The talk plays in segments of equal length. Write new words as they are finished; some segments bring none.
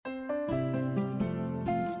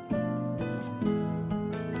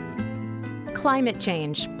climate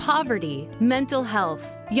change, poverty, mental health.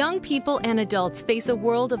 Young people and adults face a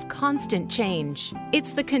world of constant change.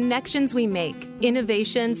 It's the connections we make,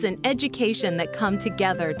 innovations, and education that come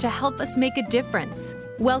together to help us make a difference.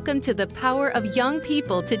 Welcome to the power of young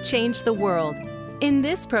people to change the world. In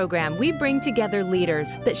this program, we bring together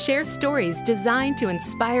leaders that share stories designed to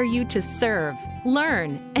inspire you to serve,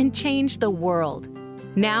 learn, and change the world.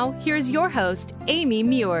 Now, here's your host, Amy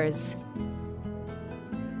Muirs.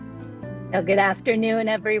 Well, good afternoon,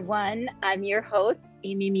 everyone. I'm your host,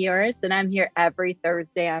 Amy Muirs, and I'm here every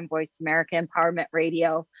Thursday on Voice America Empowerment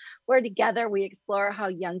Radio, where together we explore how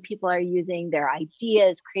young people are using their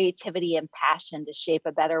ideas, creativity, and passion to shape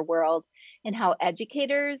a better world, and how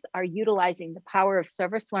educators are utilizing the power of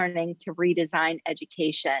service learning to redesign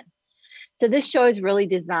education. So this show is really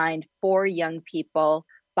designed for young people,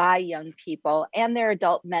 by young people and their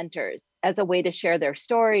adult mentors as a way to share their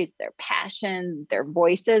stories, their passion, their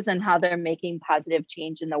voices, and how they're making positive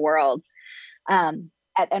change in the world. At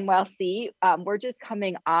NYLC, we're just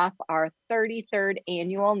coming off our 33rd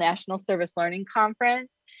annual National Service Learning Conference,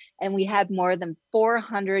 and we had more than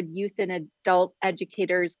 400 youth and adult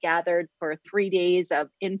educators gathered for 3 days of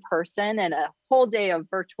in-person and a whole day of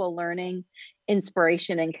virtual learning,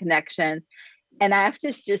 inspiration, and connection. And I have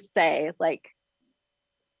to just say,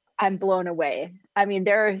 I'm blown away. I mean,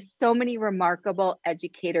 there are so many remarkable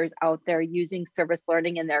educators out there using service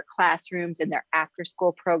learning in their classrooms, in their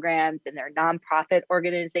after-school programs, in their nonprofit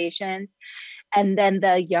organizations. And then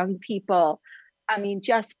the young people, I mean,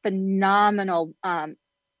 just phenomenal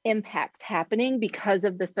impacts happening because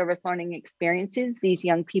of the service learning experiences these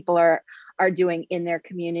young people are doing in their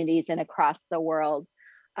communities and across the world.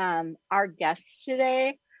 Our guests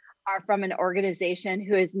today are from an organization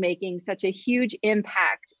who is making such a huge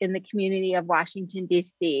impact in the community of Washington,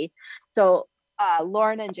 D.C. So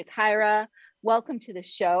Lauren and Jakira, welcome to the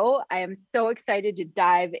show. I am so excited to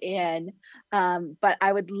dive in, but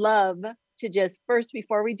I would love to just first,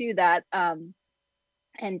 before we do that,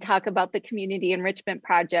 and talk about the Community Enrichment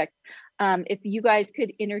Project, if you guys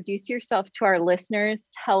could introduce yourself to our listeners,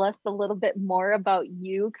 tell us a little bit more about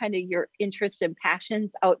you, kind of your interests and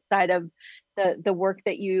passions outside of the work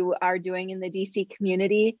that you are doing in the DC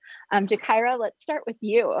community. Jakira, let's start with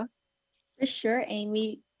you. For sure,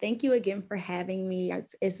 Amy. Thank you again for having me.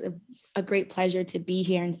 It's a great pleasure to be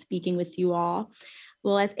here and speaking with you all.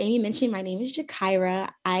 Well, as Amy mentioned, my name is Jakira.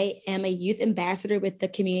 I am a youth ambassador with the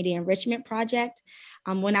Community Enrichment Project.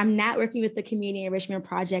 When I'm not working with the Community Enrichment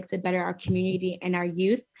Project to better our community and our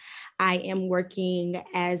youth, I am working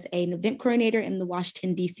as an event coordinator in the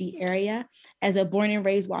Washington D.C. area. As a born and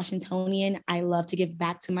raised Washingtonian, I love to give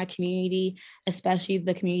back to my community, especially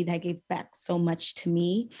the community that gave back so much to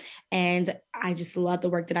me. And I just love the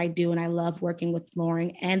work that I do. And I love working with Lauren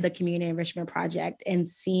and the Community Enrichment Project and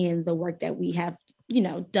seeing the work that we have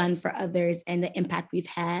done for others and the impact we've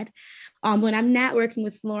had. When I'm not working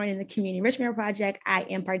with Lauren in the Community Enrichment Project, I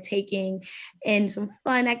am partaking in some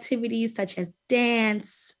fun activities such as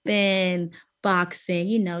dance, spin,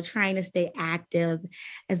 boxing, trying to stay active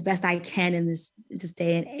as best I can in this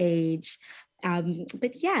day and age.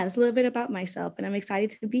 But yeah, it's a little bit about myself, and I'm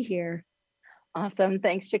excited to be here. Awesome.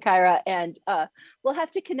 Thanks, Jakira. And we'll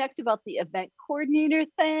have to connect about the event coordinator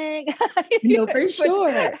thing. No, for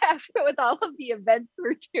sure. With all of the events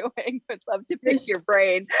we're doing, would love to pick your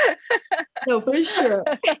brain. No, for sure.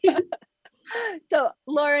 So,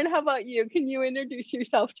 Lauren, how about you? Can you introduce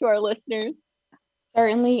yourself to our listeners?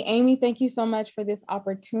 Certainly. Amy, thank you so much for this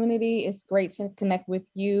opportunity. It's great to connect with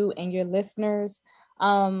you and your listeners.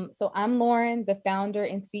 So I'm Lauren, the founder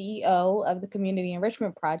and CEO of the Community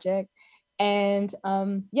Enrichment Project. And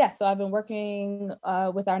so I've been working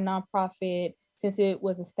with our nonprofit since it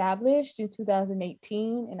was established in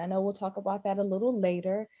 2018. And I know we'll talk about that a little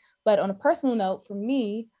later. But on a personal note, for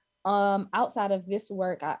me, outside of this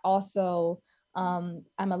work, I also, I'm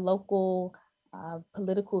a local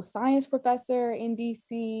political science professor in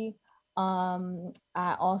DC.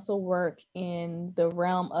 I also work in the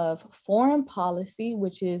realm of foreign policy,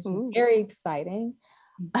 which is very exciting.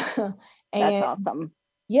 That's awesome.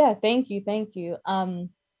 Yeah, thank you.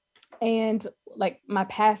 And like my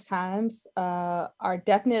pastimes are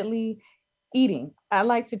definitely eating. I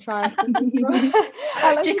like to try.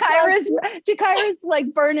 Jakira's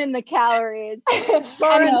like burning the calories.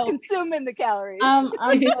 Lauren's consuming the calories. I'm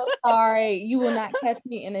so sorry. You will not catch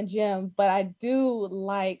me in a gym, but I do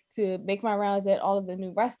like to make my rounds at all of the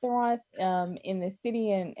new restaurants in the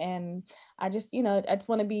city, and I just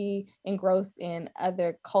want to be engrossed in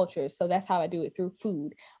other cultures. So that's how I do it, through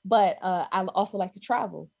food. But I also like to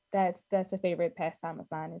travel. That's a favorite pastime of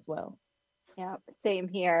mine as well. Yeah, same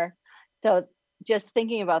here. So just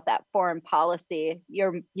thinking about that foreign policy,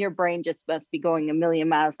 your brain just must be going a million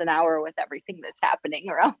miles an hour with everything that's happening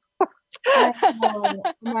around. I know.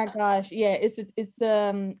 Oh my gosh. Yeah,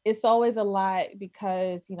 it's always a lot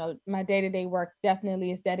because, my day-to-day work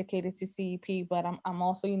definitely is dedicated to CEP, but I'm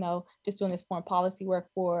also, just doing this foreign policy work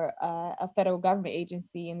for a federal government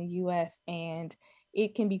agency in the US, and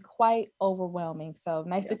it can be quite overwhelming. So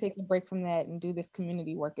nice to take a break from that and do this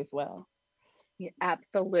community work as well. Yeah,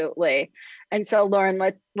 absolutely. And so, Lauren,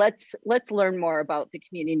 let's learn more about the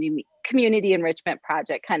Community Enrichment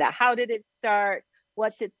Project. Kind of, how did it start?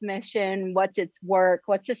 What's its mission? What's its work?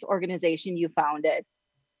 What's this organization you founded?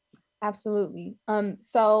 Absolutely.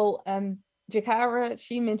 So Jakira,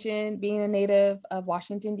 she mentioned being a native of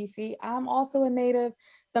Washington, D.C. I'm also a native.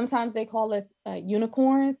 Sometimes they call us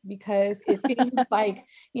unicorns because it seems like,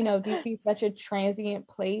 D.C. is such a transient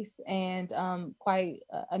place and quite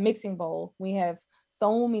a mixing bowl. We have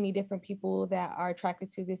so many different people that are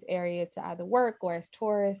attracted to this area to either work or as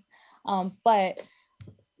tourists. But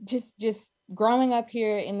just growing up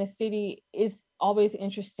here in the city, is always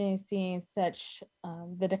interesting seeing such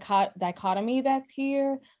the dichotomy that's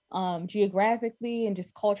here geographically and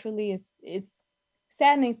just culturally. It's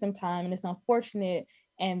saddening sometimes, and it's unfortunate,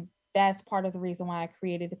 and that's part of the reason why I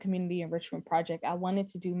created the Community Enrichment Project. I wanted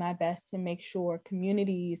to do my best to make sure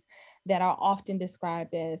communities that are often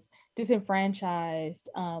described as disenfranchised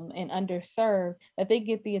and underserved, that they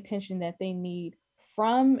get the attention that they need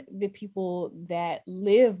from the people that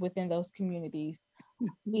live within those communities.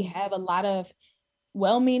 We have a lot of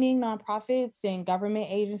well-meaning nonprofits and government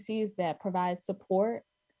agencies that provide support,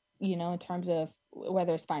 in terms of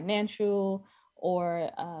whether it's financial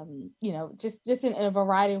or, just in a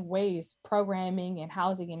variety of ways, programming and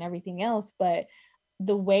housing and everything else. But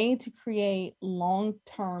the way to create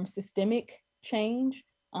long-term systemic change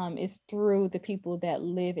is through the people that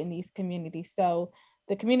live in these communities. So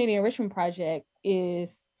the Community Enrichment Project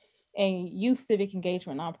is a youth civic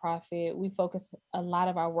engagement nonprofit. We focus a lot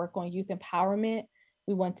of our work on youth empowerment.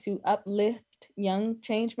 We want to uplift young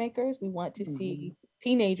change makers. We want to see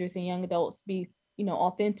teenagers and young adults be,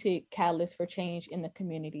 authentic catalysts for change in the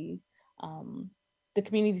community, the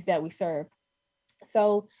communities that we serve.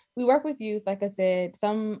 So we work with youth, like I said,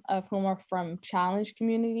 some of whom are from challenged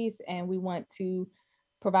communities, and we want to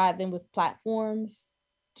provide them with platforms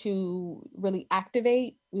to really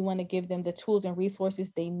activate. We want to give them the tools and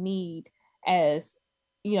resources they need as,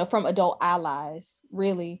 from adult allies,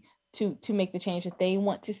 really, to make the change that they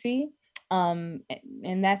want to see.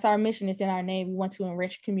 And that's our mission. It's in our name. We want to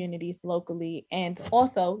enrich communities locally, and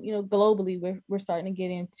also, globally. We're starting to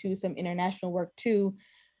get into some international work too,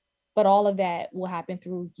 but all of that will happen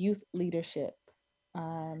through youth leadership.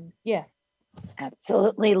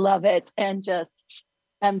 Absolutely love it. And just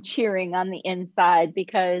I'm cheering on the inside,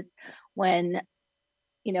 because when,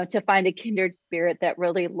 to find a kindred spirit that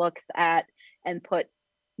really looks at and puts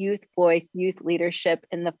youth voice, youth leadership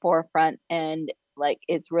in the forefront, and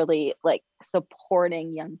is really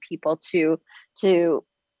supporting young people to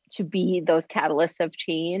be those catalysts of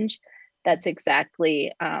change. That's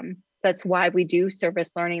exactly, that's why we do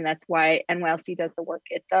service learning. That's why NYLC does the work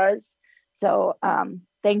it does. So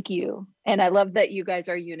thank you. And I love that you guys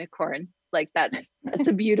are unicorns. That's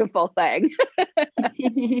a beautiful thing.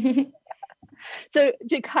 So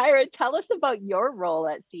Jakira, tell us about your role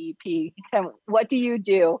at CEP. What do you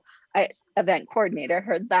do? Event coordinator,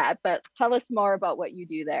 heard that, but tell us more about what you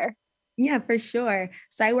do there. Yeah, for sure.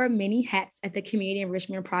 So I wear many hats at the Community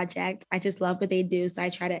Enrichment Project. I just love what they do. So I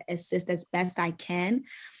try to assist as best I can.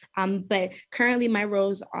 But currently my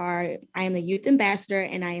roles are, I am the youth ambassador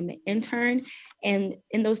and I am an intern. And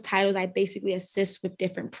in those titles, I basically assist with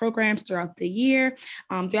different programs throughout the year,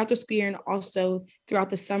 throughout the school year, and also throughout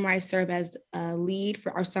the summer, I serve as a lead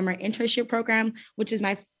for our summer internship program, which is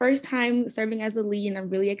my first time serving as a lead, and I'm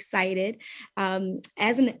really excited.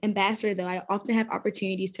 As an ambassador, though, I often have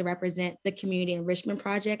opportunities to represent the Community Enrichment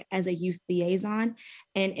Project as a youth liaison.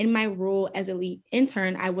 And in my role as a lead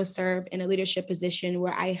intern, I will serve in a leadership position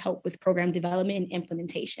where I help with program development and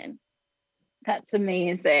implementation. That's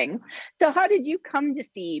amazing. So how did you come to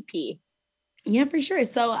CEP? Yeah, for sure.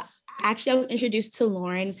 So actually, I was introduced to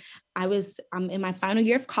Lauren. I was in my final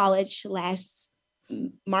year of college last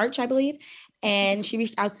March, I believe, and she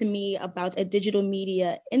reached out to me about a digital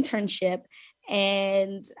media internship.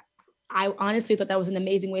 And I honestly thought that was an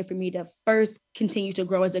amazing way for me to first continue to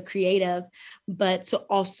grow as a creative, but to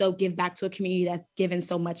also give back to a community that's given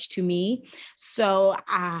so much to me. So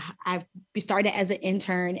I've started as an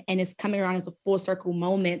intern, and it's coming around as a full circle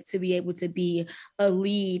moment to be able to be a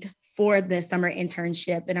lead for the summer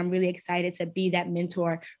internship. And I'm really excited to be that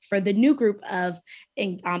mentor for the new group of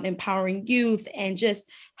empowering youth and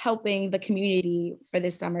just helping the community for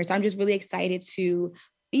this summer. So I'm just really excited to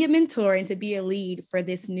be a mentor and to be a lead for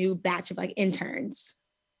this new batch of like interns.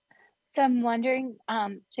 So I'm wondering,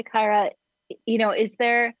 Chikara,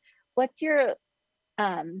 what's your,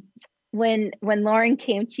 when Lauren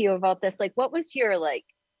came to you about this, like, what was your like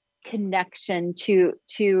connection to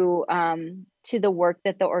the work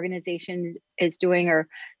that the organization is doing, or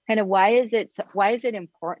kind of why is it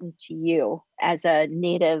important to you as a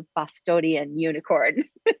native Bostonian unicorn?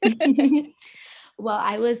 Well,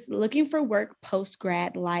 I was looking for work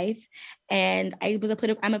post-grad life, and I'm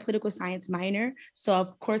a political science minor. So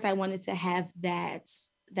of course I wanted to have that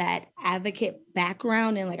advocate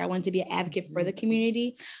background, and like I wanted to be an advocate for the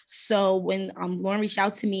community. So when Lauren reached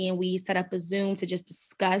out to me and we set up a Zoom to just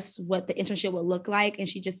discuss what the internship would look like, and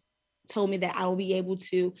she just told me that I will be able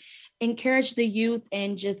to encourage the youth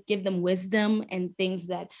and just give them wisdom and things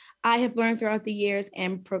that I have learned throughout the years,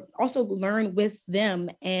 and also learn with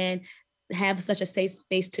them and have such a safe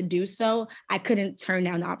space to do so, I couldn't turn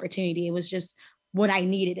down the opportunity. It was just what I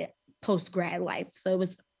needed it post-grad life. So it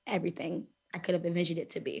was everything I could have envisioned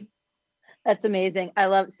it to be. That's amazing.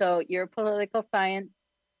 So you're a political science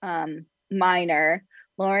minor.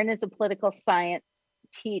 Lauren is a political science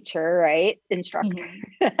teacher, right? Instructor.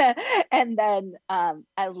 Mm-hmm. And then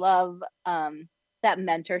I love that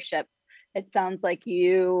mentorship. It sounds like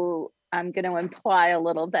I'm going to imply a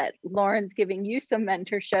little that Lauren's giving you some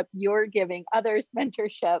mentorship, you're giving others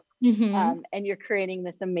mentorship, mm-hmm. And you're creating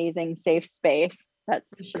this amazing safe space.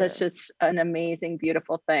 That's just an amazing,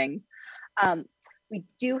 beautiful thing. We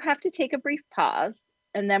do have to take a brief pause.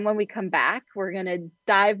 And then when we come back, we're going to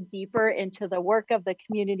dive deeper into the work of the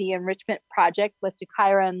Community Enrichment Project with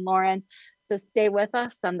Chikara and Lauren. So stay with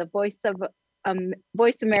us on the Voice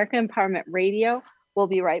America Empowerment Radio. We'll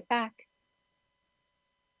be right back.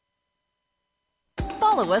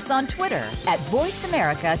 Follow us on Twitter at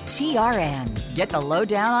VoiceAmericaTRN. Get the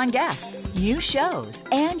lowdown on guests, new shows,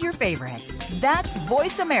 and your favorites. That's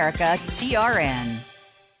VoiceAmericaTRN.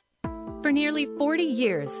 For nearly 40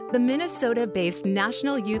 years, the Minnesota-based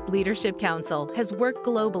National Youth Leadership Council has worked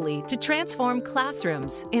globally to transform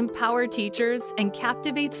classrooms, empower teachers, and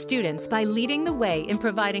captivate students by leading the way in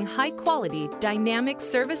providing high-quality, dynamic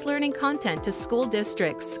service learning content to school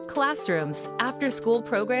districts, classrooms, after-school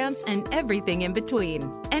programs, and everything in between.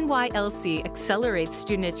 NYLC accelerates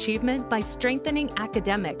student achievement by strengthening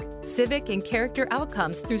academic, civic, and character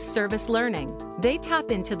outcomes through service learning. They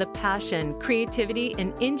tap into the passion, creativity,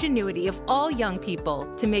 and ingenuity of all young people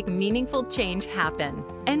to make meaningful change happen.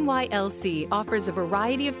 NYLC offers a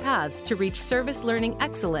variety of paths to reach service learning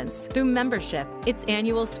excellence through membership, its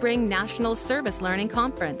annual Spring National Service Learning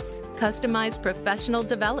Conference, customized professional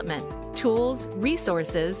development, tools,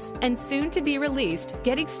 resources, and soon to be released,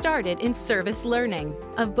 Getting Started in Service Learning,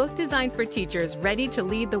 a book designed for teachers ready to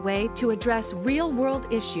lead the way to address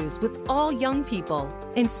real-world issues with all young people,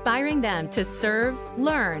 inspiring them to serve,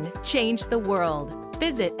 learn, change the world.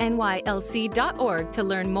 Visit nylc.org to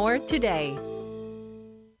learn more today.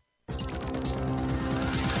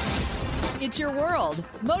 It's your world.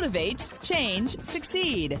 Motivate, change,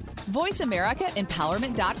 succeed.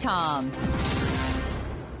 VoiceAmericaEmpowerment.com.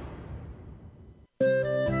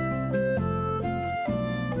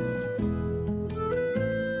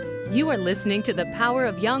 You are listening to The Power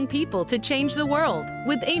of Young People to Change the World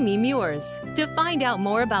with Amy Muirs. To find out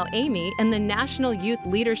more about Amy and the National Youth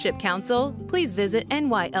Leadership Council, please visit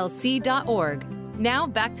nylc.org. Now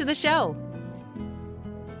back to the show.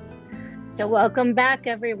 So welcome back,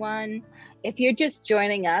 everyone. If you're just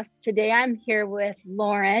joining us, today I'm here with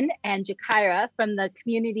Lauren and Chikara from the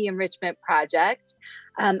Community Enrichment Project.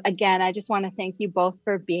 Again, I just want to thank you both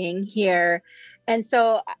for being here. And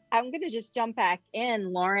so I'm going to just jump back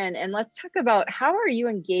in, Lauren, and let's talk about how are you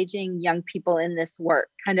engaging young people in this work?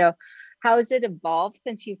 Kind of how has it evolved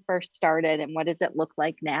since you first started, and what does it look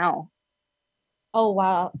like now? Oh,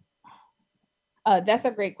 wow. That's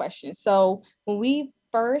a great question. So when we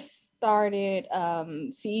first started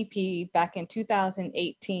CEP back in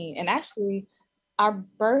 2018, and actually our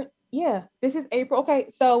this is April. Okay,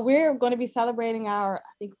 so we're going to be celebrating our,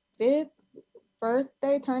 I think, 5th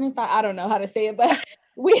birthday, turning 5. I don't know how to say it, but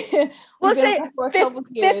we'll say for a couple of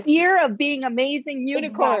years. 5th year of being amazing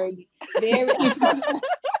unicorns. Exactly.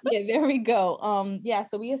 Yeah, there we go. Yeah,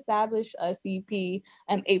 so we established a CP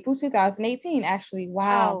in April 2018, actually.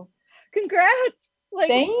 Wow. Congrats. Like,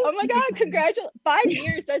 Thank oh my God, you. congratulations. 5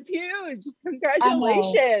 years, that's huge. I know.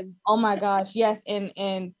 Congratulations. Oh my gosh, yes.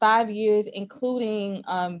 In 5 years, including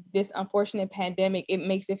this unfortunate pandemic, it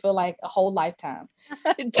makes it feel like a whole lifetime.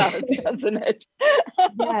 It does, doesn't it?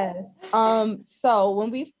 Yes. So when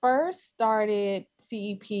we first started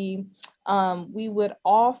CEP, we would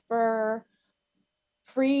offer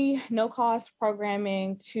free, no-cost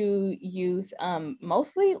programming to youth,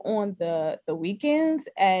 mostly on the weekends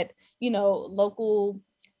at, local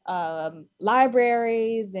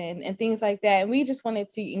libraries and things like that. And we just wanted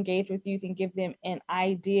to engage with youth and give them an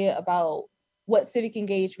idea about what civic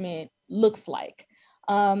engagement looks like.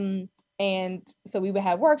 And so we would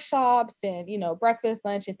have workshops and, breakfast,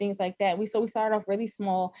 lunch, and things like that. So we started off really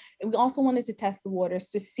small. And we also wanted to test the waters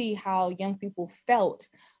to see how young people felt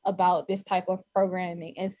about this type of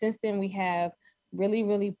programming. And since then, we have really,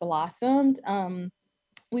 really blossomed.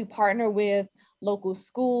 We partner with local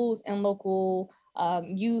schools and local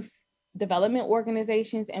youth development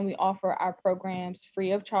organizations, and we offer our programs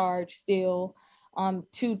free of charge still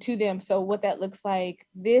to them. So what that looks like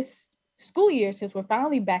this school year, since we're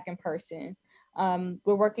finally back in person,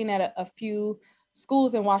 we're working at a few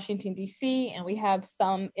schools in Washington, D.C., and we have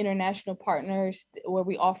some international partners where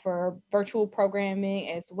we offer virtual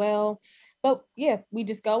programming as well. But yeah, we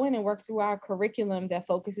just go in and work through our curriculum that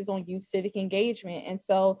focuses on youth civic engagement. And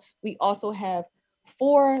so we also have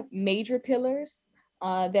 4 major pillars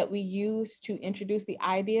that we use to introduce the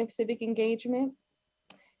idea of civic engagement.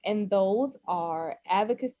 And those are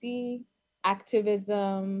advocacy,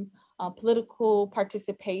 activism, political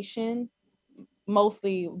participation,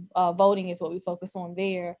 mostly voting is what we focus on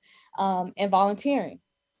there, and volunteering.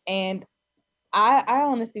 And I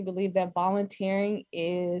honestly believe that volunteering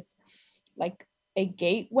is like a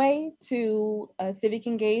gateway to civic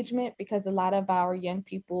engagement, because a lot of our young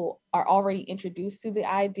people are already introduced to the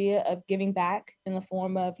idea of giving back in the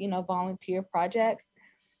form of, volunteer projects.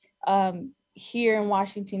 Here in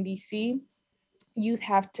Washington, D.C., youth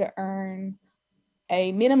have to earn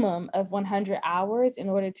a minimum of 100 hours in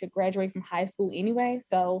order to graduate from high school anyway.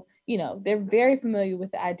 So, they're very familiar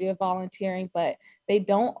with the idea of volunteering, but they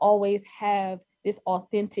don't always have this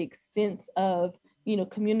authentic sense of,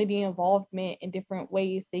 community involvement in different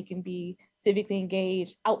ways they can be civically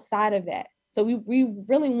engaged outside of that. So we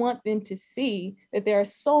really want them to see that there are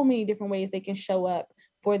so many different ways they can show up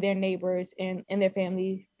for their neighbors and their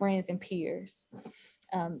family, friends, and peers.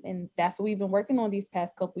 And that's what we've been working on these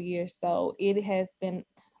past couple of years. So it has been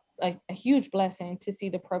a huge blessing to see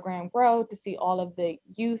the program grow, to see all of the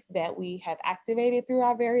youth that we have activated through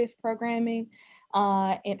our various programming.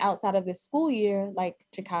 And outside of this school year, like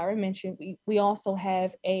Jakira mentioned, we also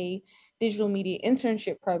have a digital media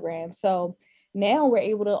internship program. So now we're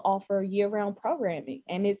able to offer year-round programming,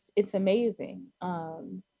 and it's amazing.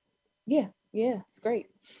 Yeah, it's great.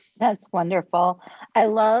 That's wonderful. I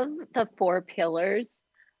love the 4 pillars.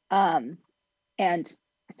 And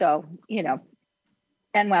so,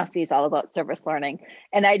 NYC is all about service learning.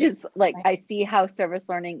 And I just I see how service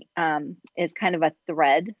learning is kind of a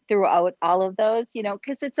thread throughout all of those,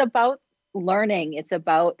 because it's about learning. It's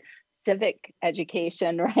about civic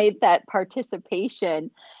education, right? That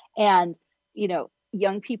participation and,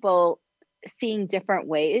 young people seeing different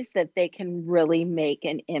ways that they can really make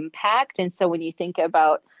an impact. And so when you think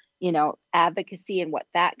about, advocacy and what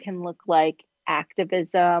that can look like,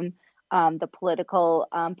 activism, the political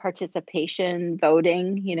participation,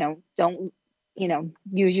 voting, don't,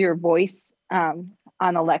 use your voice on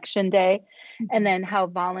election day. And then how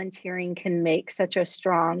volunteering can make such a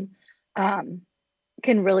strong, can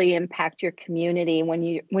really impact your community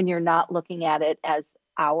when you're not looking at it as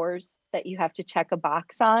hours that you have to check a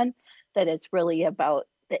box on, that it's really about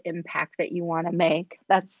the impact that you want to make.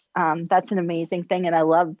 That's an amazing thing. And I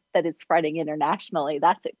love that it's spreading internationally.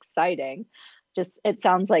 That's exciting. It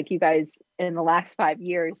sounds like you guys in the last 5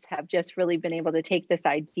 years have just really been able to take this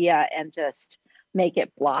idea and just make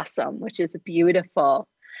it blossom, which is beautiful.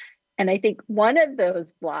 And I think one of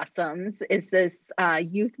those blossoms is this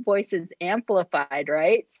Youth Voices Amplified,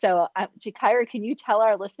 right? So Jakira, can you tell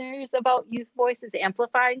our listeners about Youth Voices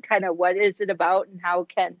Amplified? Kind of what is it about and how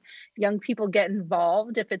can young people get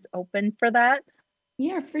involved if it's open for that?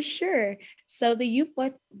 Yeah, for sure. So the Youth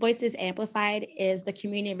Voices Amplified is the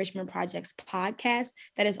Community Enrichment Project's podcast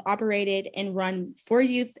that is operated and run for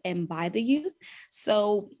youth and by the youth.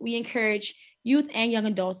 So we encourage youth and young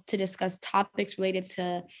adults to discuss topics related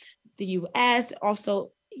to the U.S.,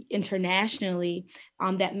 also internationally,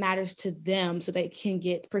 that matters to them so they can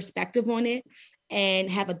get perspective on it.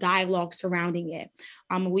 and have a dialogue surrounding it.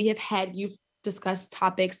 We have had youth discuss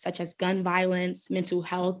topics such as gun violence, mental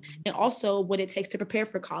health, and also what it takes to prepare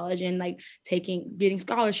for college and like getting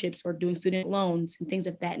scholarships or doing student loans and things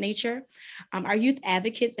of that nature. Our youth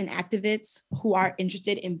advocates and activists who are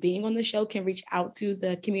interested in being on the show can reach out to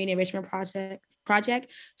the Community Enrichment Project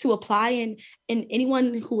to apply, and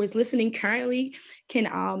anyone who is listening currently can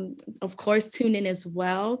of course tune in as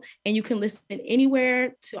well, and you can listen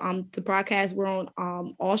anywhere to the broadcast. We're on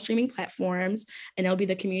all streaming platforms, and it'll be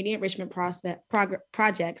the Community Enrichment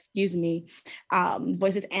Project,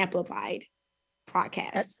 Voices Amplified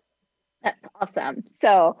podcast. That's awesome.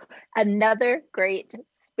 So another great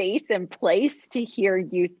space and place to hear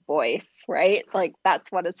youth voice, right? Like that's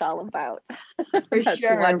what it's all about. That's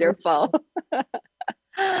sure. Wonderful.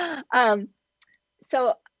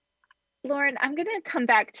 So Lauren, I'm going to come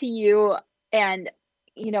back to you, and,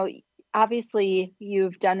 obviously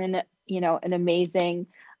you've done an amazing,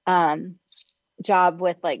 job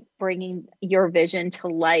with like bringing your vision to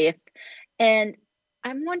life. And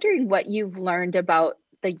I'm wondering what you've learned about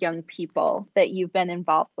the young people that you've been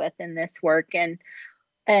involved with in this work, and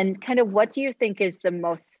kind of what do you think is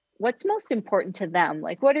what's most important to them?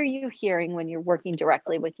 Like, what are you hearing when you're working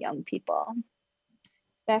directly with young people?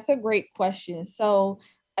 That's a great question. So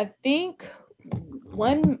I think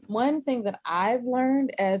one thing that I've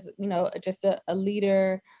learned as, just a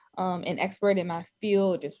leader, an expert in my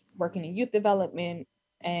field, just working in youth development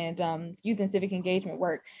and youth and civic engagement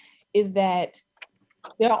work, is that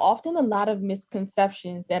there are often a lot of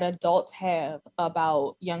misconceptions that adults have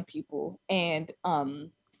about young people. And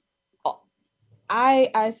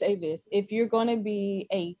I say this: if you're going to be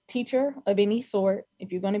a teacher of any sort,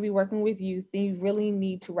 if you're going to be working with youth, then you really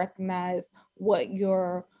need to recognize what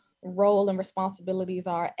your role and responsibilities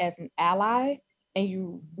are as an ally. And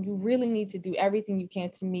you really need to do everything you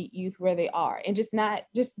can to meet youth where they are, and just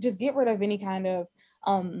get rid of any kind of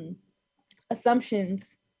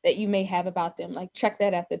assumptions that you may have about them. Like, check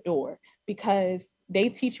that at the door, because they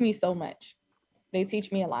teach me so much. They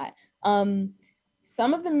teach me a lot.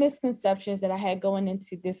 Some of the misconceptions that I had going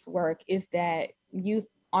into this work is that youth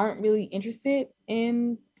aren't really interested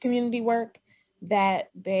in community work, that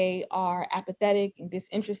they are apathetic and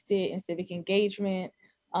disinterested in civic engagement.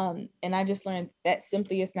 And I just learned that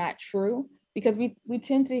simply is not true, because we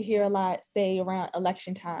tend to hear a lot, say around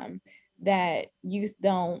election time, that youth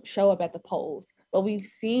don't show up at the polls. But we've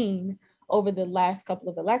seen over the last couple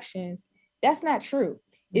of elections, that's not true.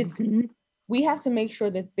 We have to make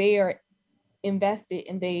sure that they are invested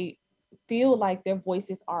and they feel like their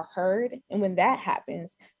voices are heard. And when that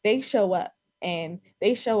happens, they show up, and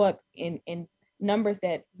they show up in numbers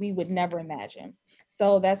that we would never imagine.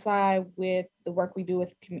 So that's why with the work we do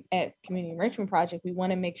at Community Enrichment Project, we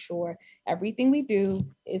want to make sure everything we do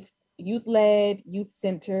is youth-led,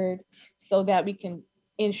 youth-centered, so that we can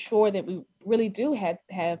ensure that we really do have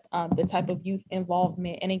the type of youth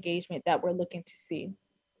involvement and engagement that we're looking to see.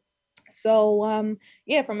 So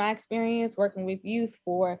from my experience working with youth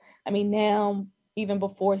now, even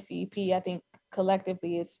before CEP, I think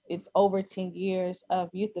collectively it's over 10 years of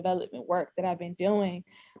youth development work that I've been doing.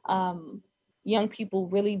 Young people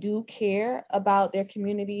really do care about their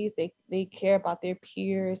communities. They care about their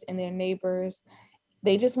peers and their neighbors.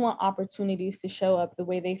 They just want opportunities to show up the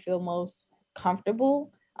way they feel most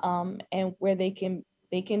comfortable, and where they can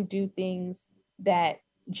do things that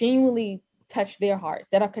genuinely touch their hearts,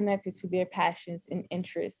 that are connected to their passions and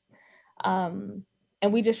interests. And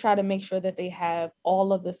we just try to make sure that they have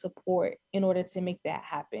all of the support in order to make that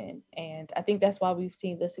happen. And I think that's why we've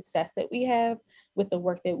seen the success that we have with the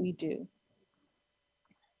work that we do.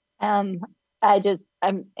 I'm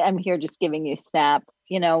here just giving you snaps,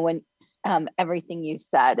 when everything you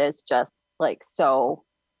said is just like so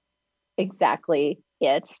exactly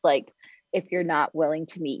it. Like, if you're not willing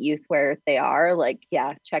to meet youth where they are, like,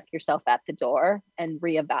 yeah, check yourself at the door and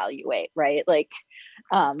reevaluate, right? Like,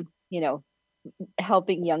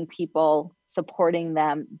 helping young people, supporting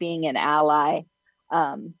them, being an ally.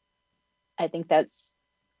 I think that's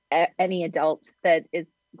any adult that is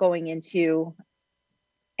going into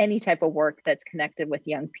any type of work that's connected with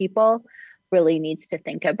young people really needs to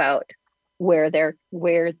think about where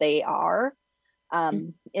they are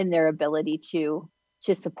in their ability to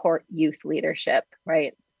support youth leadership,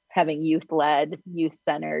 right? Having youth-led,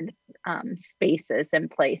 youth-centered spaces and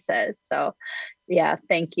places. So yeah,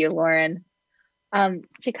 thank you, Lauren.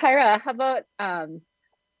 Chikaira, how about,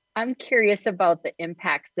 I'm curious about the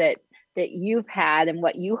impacts that you've had and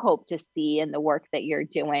what you hope to see in the work that you're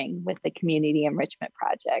doing with the Community Enrichment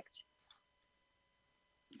Project.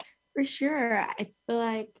 For sure. I feel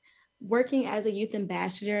like working as a youth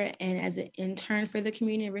ambassador and as an intern for the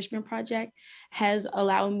Community Enrichment Project has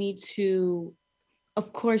allowed me to,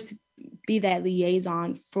 of course, be that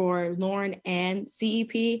liaison for Lauren and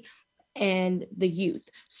CEP and the youth.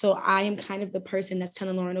 So I am kind of the person that's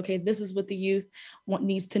telling Lauren, okay, this is what the youth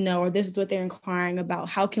needs to know, or this is what they're inquiring about.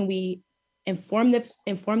 How can we inform them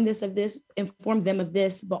of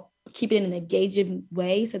this, but keep it in an engaging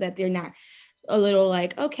way so that they're not a little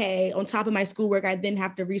like, okay, on top of my schoolwork, I then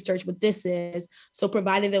have to research what this is. So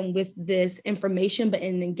providing them with this information, but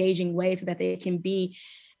in an engaging way so that they can be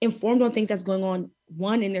informed on things that's going on,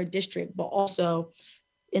 one, in their district, but also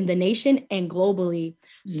in the nation and globally.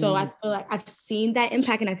 So I feel like I've seen that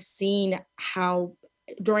impact, and I've seen how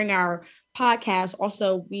during our podcast,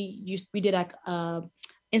 also we did like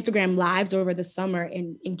Instagram lives over the summer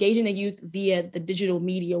and engaging the youth via the digital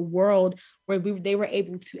media world, where they were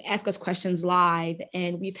able to ask us questions live.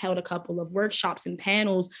 And we've held a couple of workshops and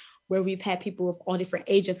panels where we've had people of all different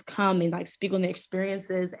ages come and like speak on their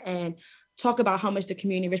experiences and talk about how much the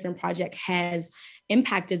Community Enrichment Project has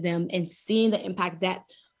impacted them, and seeing the impact that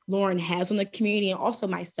Lauren has on the community and also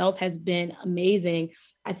myself has been amazing.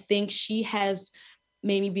 I think she has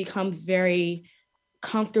made me become very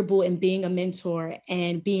comfortable in being a mentor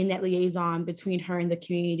and being that liaison between her and the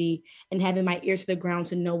community, and having my ear to the ground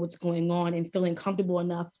to know what's going on and feeling comfortable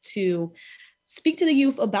enough to speak to the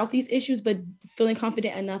youth about these issues, but feeling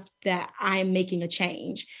confident enough that I'm making a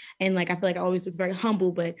change. And like, I feel like I always was very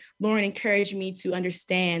humble, but Lauren encouraged me to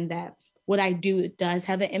understand that what I do does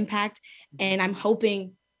have an impact. And I'm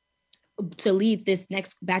hoping to lead this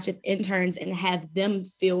next batch of interns and have them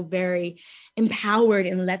feel very empowered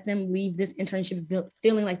and let them leave this internship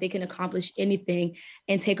feeling like they can accomplish anything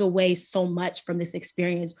and take away so much from this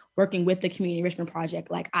experience working with the Community Enrichment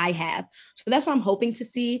Project like I have. So that's what I'm hoping to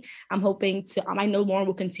see. I'm hoping to, I know Lauren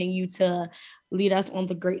will continue to lead us on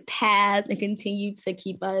the great path and continue to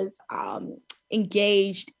keep us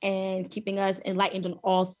engaged and keeping us enlightened on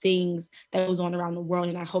all things that goes on around the world.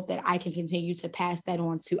 And I hope that I can continue to pass that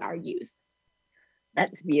on to our youth.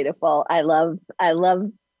 That's beautiful. I love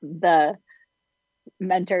the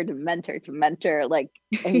mentor to mentor to mentor, like,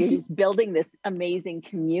 and you're just building this amazing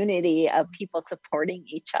community of people supporting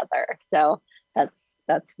each other. So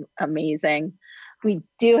that's amazing. We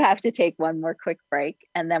do have to take one more quick break.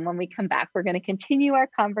 And then when we come back, we're going to continue our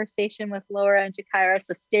conversation with Laura and Jakira.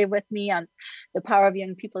 So stay with me on the power of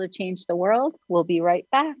young people to change the world. We'll be right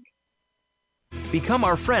back. Become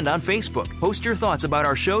our friend on Facebook. Post your thoughts about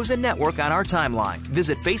our shows and network on our timeline.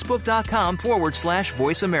 Visit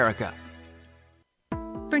facebook.com/Voice America.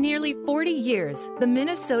 For nearly 40 years, the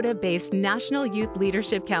Minnesota-based National Youth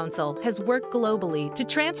Leadership Council has worked globally to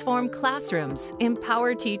transform classrooms,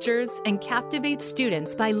 empower teachers, and captivate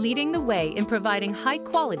students by leading the way in providing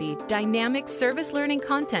high-quality, dynamic service learning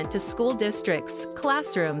content to school districts,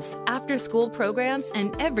 classrooms, after-school programs,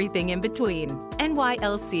 and everything in between.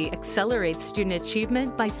 NYLC accelerates student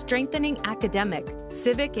achievement by strengthening academic,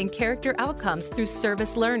 civic, and character outcomes through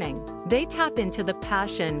service learning. They tap into the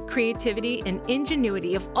passion, creativity, and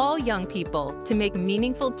ingenuity of all young people to make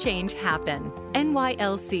meaningful change happen.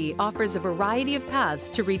 NYLC offers a variety of paths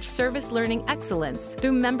to reach service learning excellence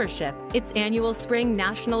through membership, its annual Spring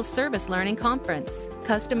National Service Learning Conference,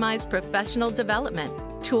 customized professional development,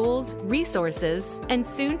 tools, resources, and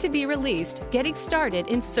soon to be released Getting Started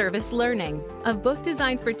in Service Learning, a book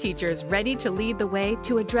designed for teachers ready to lead the way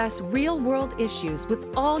to address real-world issues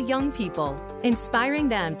with all young people, inspiring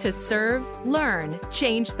them to serve, learn,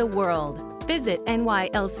 change the world. Visit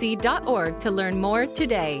nylc.org to learn more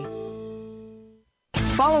today.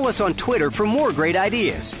 Follow us on Twitter for more great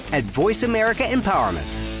ideas at Voice America Empowerment.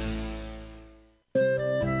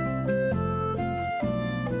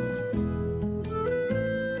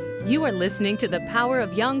 You are listening to The Power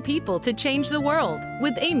of Young People to Change the World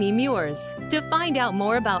with Amy Muirs. To find out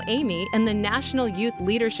more about Amy and the National Youth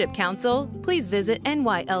Leadership Council, please visit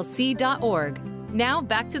nylc.org. Now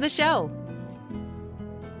back to the show.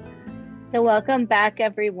 So welcome back,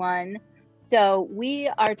 everyone. So we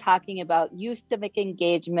are talking about youth civic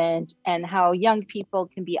engagement and how young people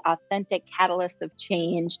can be authentic catalysts of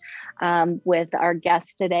change with our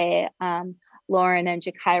guests today, Lauren and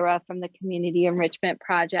Jakira from the Community Enrichment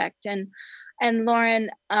Project. And Lauren,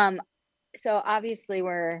 so obviously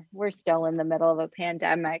we're still in the middle of a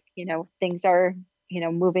pandemic. You know, things are,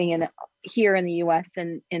 moving in here in the US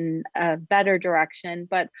in a better direction.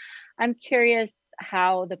 But I'm curious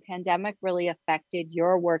how the pandemic really affected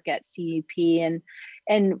your work at CEP,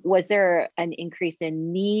 and was there an increase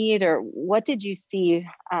in need, or what did you see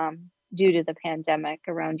due to the pandemic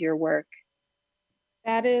around your work?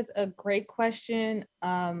 That is a great question.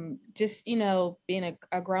 Just, being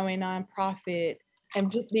a growing nonprofit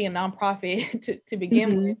and just being a nonprofit to begin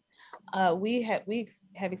with, we have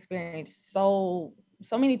experienced so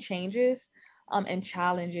many changes and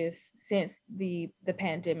challenges since the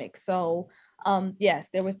pandemic. So yes,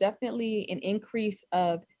 there was definitely an increase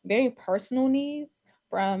of very personal needs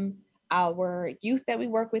from our youth that we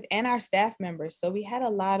work with and our staff members. So we had a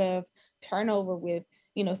lot of turnover with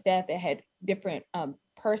staff that had different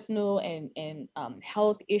personal and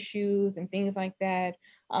health issues and things like that.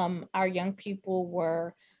 Our young people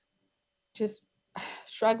were just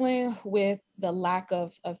struggling with the lack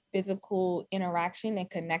of physical interaction and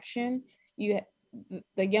connection. The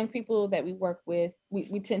young people that we work with,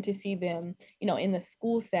 we tend to see them, in the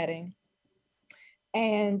school setting,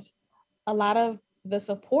 and a lot of their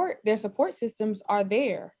support systems are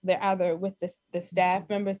there. They're either with the staff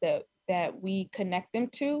members that we connect them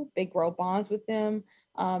to. They grow bonds with them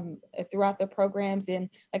throughout the programs, and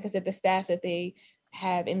like I said, the staff that they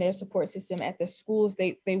have in their support system at the schools,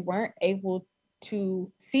 they weren't able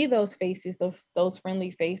to see those faces, those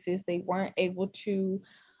friendly faces. They weren't able to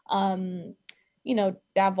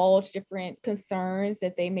divulge different concerns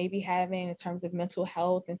that they may be having in terms of mental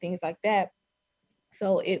health and things like that.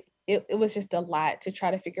 So it was just a lot to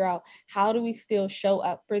try to figure out, how do we still show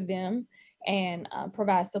up for them and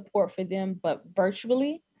provide support for them, but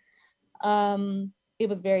virtually. It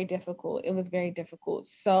was very difficult.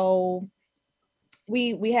 So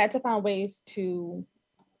we had to find ways to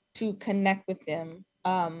connect with them.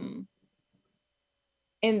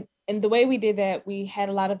 And the way we did that, we had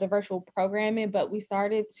a lot of the virtual programming, but we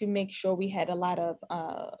started to make sure we had a lot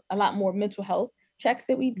more mental health checks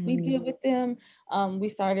that we did with them. We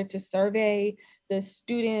started to survey the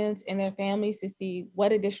students and their families to see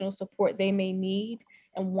what additional support they may need.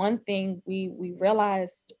 And one thing we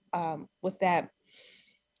realized was that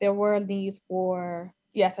there were needs for,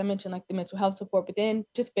 yes, I mentioned like the mental health support, but then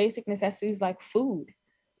just basic necessities like food.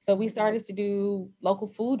 So we started to do local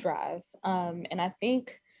food drives. And I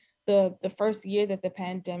think the first year that the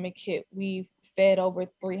pandemic hit, we fed over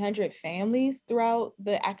 300 families throughout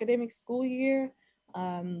the academic school year.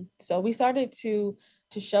 So we started to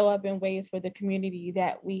show up in ways for the community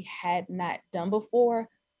that we had not done before,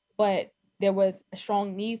 but there was a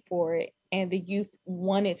strong need for it, and the youth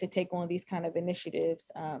wanted to take on these kind of initiatives.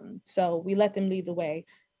 So we let them lead the way.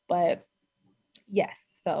 But yes,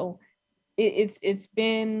 so it's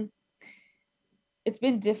been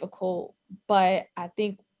difficult, but I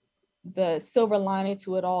think the silver lining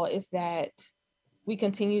to it all is that we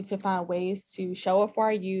continue to find ways to show up for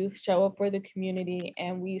our youth, show up for the community,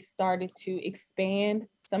 and we started to expand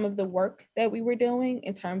some of the work that we were doing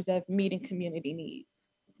in terms of meeting community needs.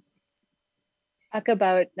 Talk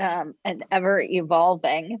about an ever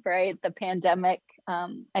evolving, right? The pandemic,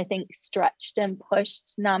 I think, stretched and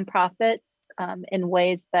pushed nonprofits in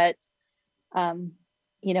ways that,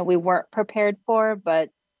 we weren't prepared for, but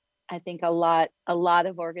I think a lot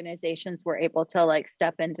of organizations were able to like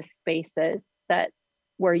step into spaces that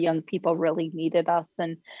where young people really needed us,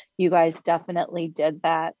 and you guys definitely did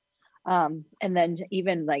that. And then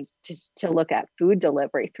even like to look at food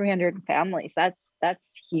delivery, 300 families, that's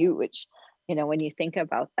huge, when you think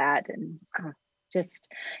about that. And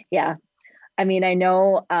yeah. I mean, I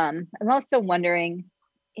know, I'm also wondering,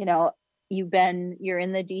 you're in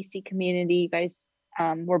the DC community, you guys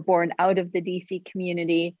were born out of the DC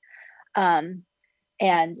community,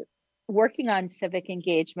 and working on civic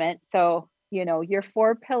engagement. So, your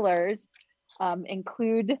 4 pillars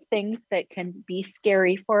include things that can be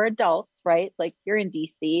scary for adults, right? Like, you're in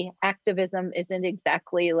DC. Activism isn't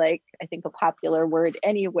exactly like, I think, a popular word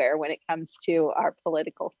anywhere when it comes to our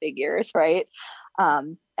political figures, right?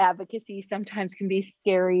 Advocacy sometimes can be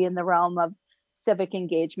scary in the realm of civic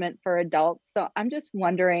engagement for adults. So I'm just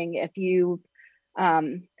wondering if you've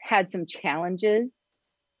had some challenges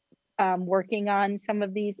working on some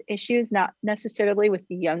of these issues, not necessarily with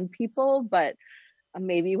the young people, but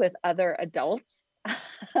maybe with other adults.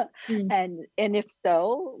 And if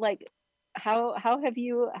so, like, how have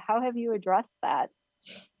you addressed that?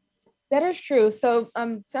 That is true. So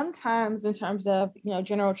sometimes in terms of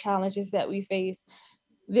general challenges that we face,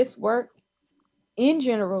 this work in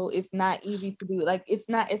general is not easy to do. Like, it's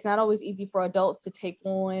not always easy for adults to take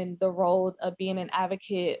on the role of being an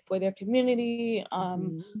advocate for their community,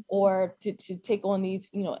 or to take on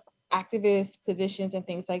these activist positions and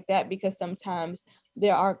things like that, because sometimes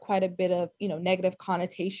there are quite a bit of negative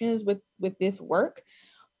connotations with this work.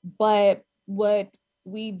 But what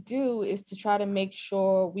we do is to try to make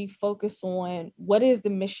sure we focus on what is the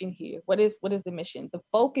mission here. What is the mission? The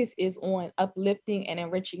focus is on uplifting and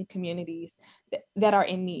enriching communities that are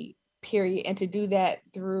in need, period. And to do that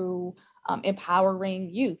through empowering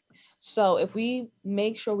youth. So if we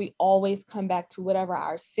make sure we always come back to whatever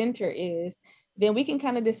our center is, then we can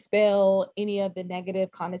kind of dispel any of the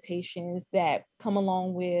negative connotations that come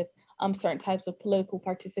along with certain types of political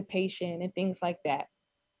participation and things like that.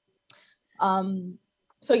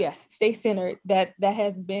 So yes, stay centered. That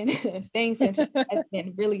has been staying centered has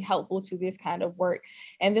been really helpful to this kind of work.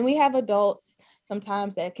 And then we have adults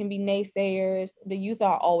sometimes that can be naysayers. The youth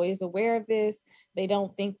are always aware of this. They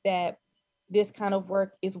don't think that this kind of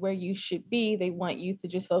work is where you should be. They want youth to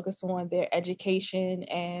just focus on their education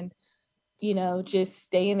and, just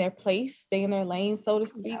stay in their place, stay in their lane, so to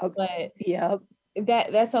speak. Yep.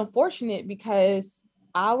 But that's unfortunate because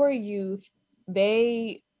our youth,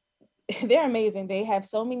 they're amazing. They have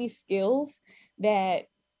so many skills that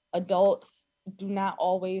adults do not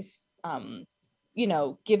always,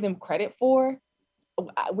 give them credit for.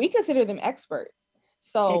 We consider them experts.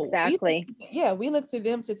 So exactly. We look to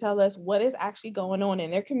them to tell us what is actually going on in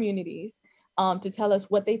their communities, to tell us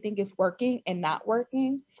what they think is working and not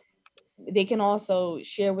working. They can also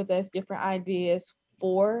share with us different ideas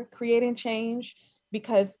for creating change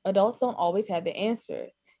because adults don't always have the answer.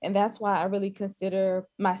 And that's why I really consider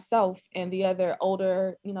myself and the other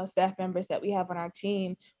older, staff members that we have on our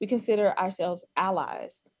team, we consider ourselves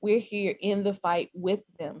allies. We're here in the fight with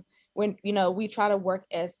them. When, we try to work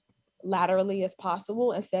as laterally as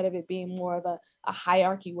possible instead of it being more of a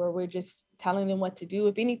hierarchy where we're just telling them what to do.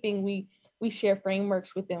 If anything, we share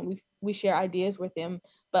frameworks with them. We share ideas with them,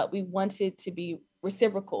 but we want it to be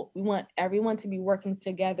reciprocal. We want everyone to be working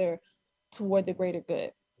together toward the greater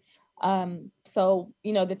good. So,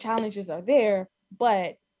 the challenges are there,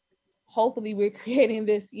 but hopefully we're creating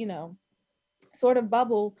this, sort of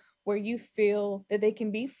bubble where you feel that they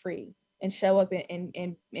can be free and show up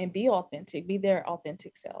and be authentic, be their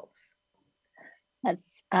authentic selves.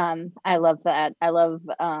 That's, I love that. I love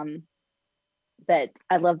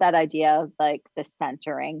that idea of like the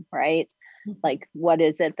centering, right? Mm-hmm. Like, what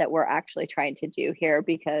is it that we're actually trying to do here?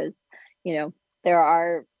 Because, there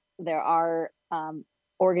are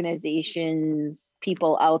organizations,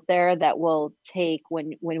 people out there that will take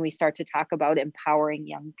when we start to talk about empowering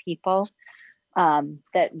young people,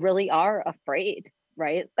 that really are afraid,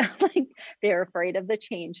 right? Like they're afraid of the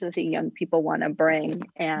change that the young people want to bring.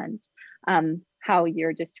 And how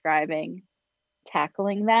you're describing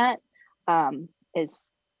tackling that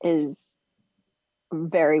is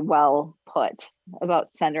very well put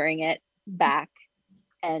about centering it back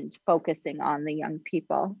and focusing on the young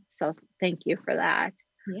people. So thank you for that.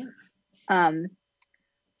 Yeah.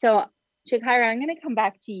 So Shakira, I'm going to come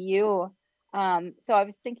back to you. So I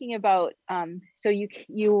was thinking about, so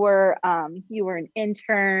you were an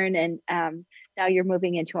intern, and now you're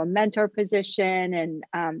moving into a mentor position, and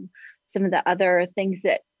some of the other things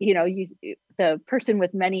that, the person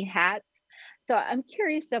with many hats. So I'm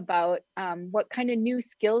curious about what kind of new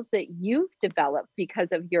skills that you've developed because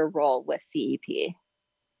of your role with CEP.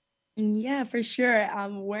 Yeah, for sure.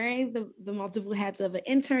 Wearing the multiple hats of an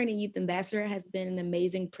intern and youth ambassador has been an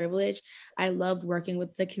amazing privilege. I love working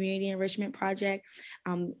with the Community Enrichment Project.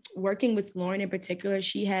 Working with Lauren in particular,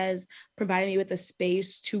 she has provided me with a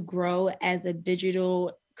space to grow as a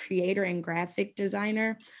digital creator and graphic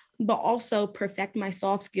designer, but also perfect my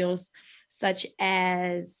soft skills such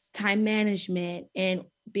as time management and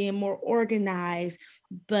being more organized,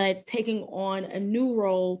 but taking on a new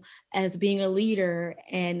role as being a leader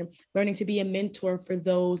and learning to be a mentor for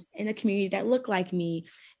those in a community that look like me.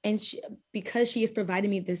 And because she has provided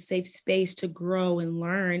me this safe space to grow and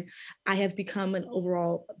learn, I have become an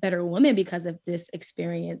overall better woman because of this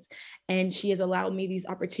experience. And she has allowed me these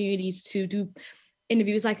opportunities to do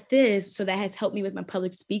interviews like this. So that has helped me with my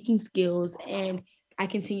public speaking skills, and I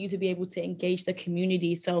continue to be able to engage the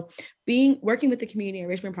community. So working with the Community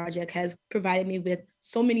Enrichment Project has provided me with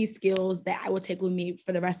so many skills that I will take with me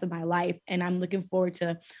for the rest of my life. And I'm looking forward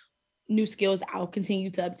to new skills I'll continue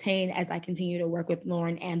to obtain as I continue to work with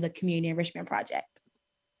Lauren and the Community Enrichment Project.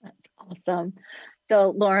 That's awesome.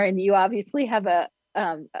 So Lauren, you obviously have a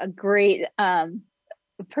great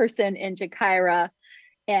person in Shakira.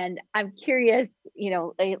 And I'm curious,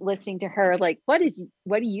 listening to her, like, what do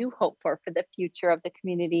you hope for the future of the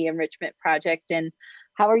Community Enrichment Project? And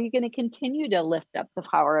how are you going to continue to lift up the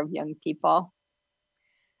power of young people?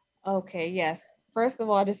 Okay, yes. First of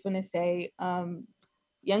all, I just want to say,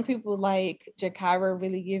 young people like Shakira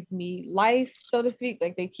really give me life, so to speak.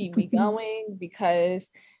 Like, they keep me going because,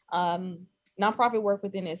 nonprofit work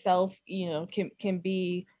within itself, can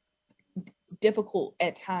be difficult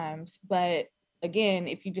at times. But again,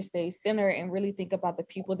 if you just stay centered and really think about the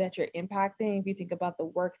people that you're impacting, if you think about the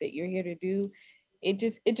work that you're here to do, it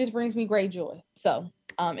just brings me great joy. So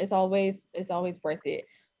it's always worth it.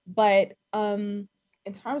 But in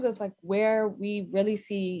terms of like where we really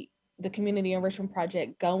see the Community Enrichment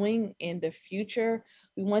Project going in the future,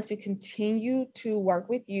 we want to continue to work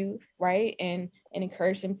with youth, right? And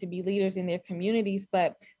encourage them to be leaders in their communities.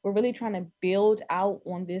 But we're really trying to build out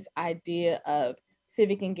on this idea of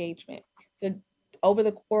civic engagement. So over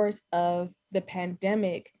the course of the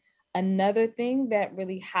pandemic, another thing that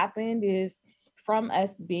really happened is from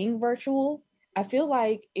us being virtual, I feel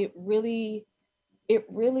like it really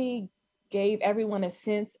gave everyone a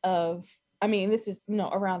sense of, this is,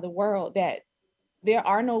 around the world, that there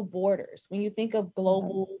are no borders. When you think of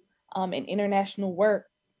global and international work,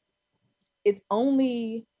 it's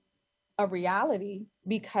only a reality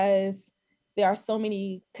because there are so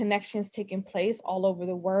many connections taking place all over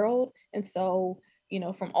the world. And so,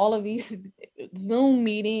 from all of these Zoom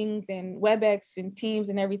meetings and WebEx and Teams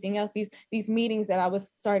and everything else, these meetings that I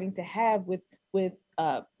was starting to have with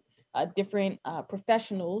different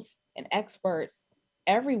professionals and experts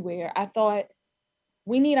everywhere, I thought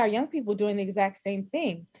we need our young people doing the exact same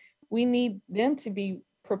thing. We need them to be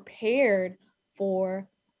prepared for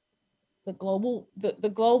the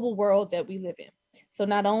global world that we live in. So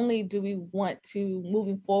not only do we want to,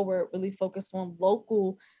 moving forward, really focus on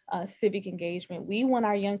local civic engagement, we want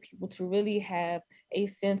our young people to really have a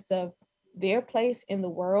sense of their place in the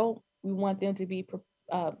world. We want them to be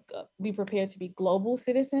prepared to be global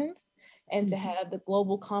citizens and to have the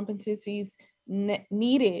global competencies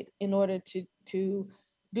needed in order to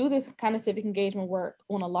do this kind of civic engagement work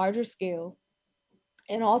on a larger scale.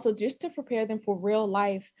 And also just to prepare them for real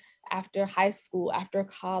life after high school, after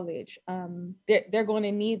college. They're going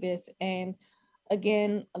to need this. And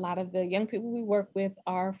again, a lot of the young people we work with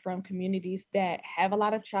are from communities that have a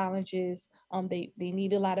lot of challenges. They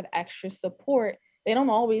need a lot of extra support. They don't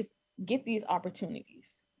always get these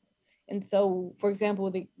opportunities. And so, for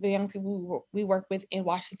example, the young people we work with in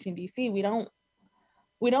Washington, D.C., we don't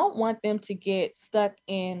want them to get stuck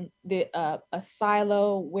in a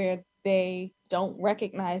silo where they don't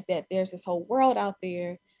recognize that there's this whole world out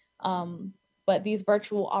there. But these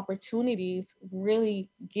virtual opportunities really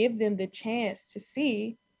give them the chance to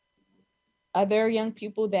see other young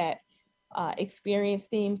people that experience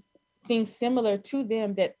things similar to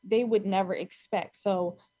them that they would never expect.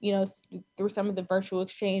 So, through some of the virtual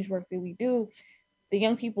exchange work that we do, the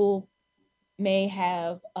young people may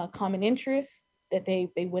have common interests that they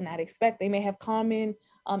would not expect. They may have common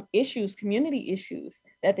issues, community issues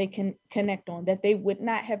that they can connect on that they would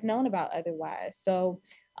not have known about otherwise. So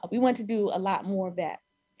we want to do a lot more of that.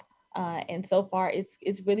 And so far, it's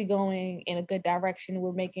really going in a good direction.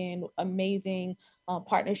 We're making amazing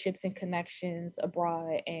partnerships and connections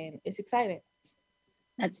abroad, and it's exciting.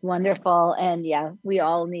 That's wonderful. And yeah, we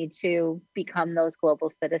all need to become those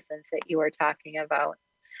global citizens that you were talking about.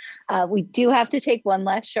 We do have to take one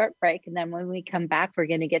last short break. And then when we come back, we're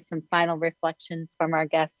going to get some final reflections from our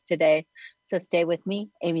guests today. So stay with me,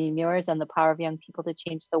 Amy Muirs, on the power of young people to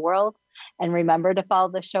change the world. And remember to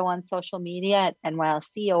follow the show on social media at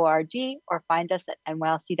NYLC.org or find us at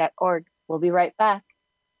NYLC.org. We'll be right back.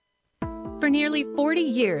 For nearly 40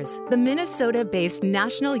 years, the Minnesota-based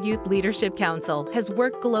National Youth Leadership Council has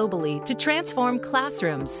worked globally to transform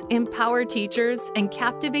classrooms, empower teachers, and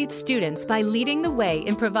captivate students by leading the way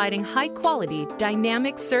in providing high-quality,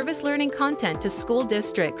 dynamic service learning content to school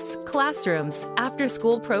districts, classrooms,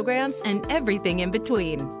 after-school programs, and everything in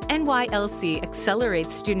between. NYLC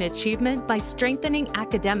accelerates student achievement by strengthening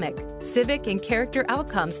academic, civic, and character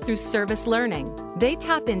outcomes through service learning. They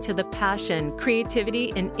tap into the passion,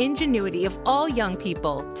 creativity, and ingenuity of all young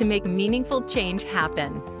people to make meaningful change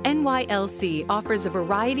happen. NYLC offers a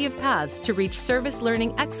variety of paths to reach service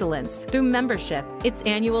learning excellence through membership, its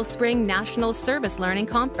annual Spring National Service Learning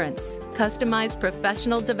Conference, customized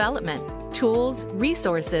professional development, tools,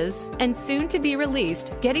 resources, and soon to be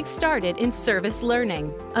released, Getting Started in Service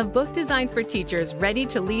Learning, a book designed for teachers ready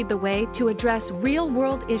to lead the way to address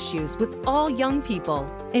real-world issues with all young people,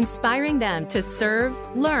 inspiring them to serve,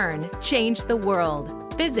 learn, change the world.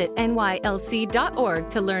 Visit nylc.org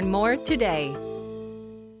to learn more today.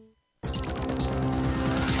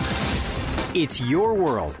 It's your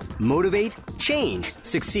world. Motivate, change,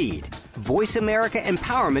 succeed.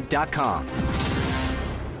 VoiceAmericaEmpowerment.com.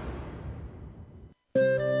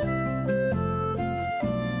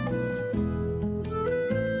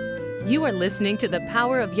 You are listening to The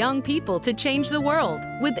Power of Young People to Change the World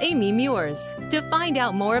with Amy Muirs. To find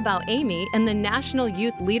out more about Amy and the National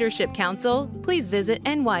Youth Leadership Council, please visit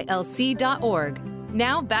nylc.org.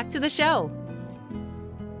 Now back to the show.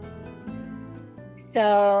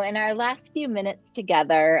 So in our last few minutes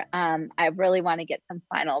together, I really want to get some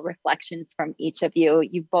final reflections from each of you.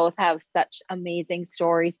 You both have such amazing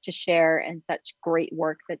stories to share and such great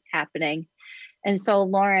work that's happening. And so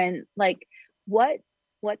Lauren, like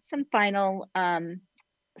what's some final,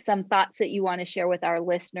 some thoughts that you want to share with our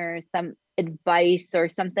listeners, some advice or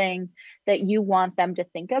something that you want them to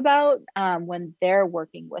think about when they're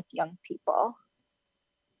working with young people?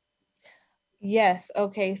 Yes.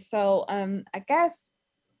 Okay. So I guess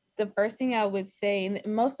the first thing I would say, and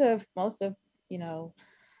most of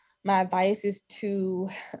my advice is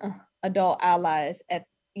to adult allies at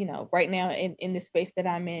right now in the space that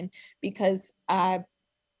I'm in, because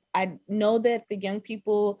I know that the young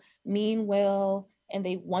people mean well and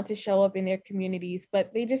they want to show up in their communities,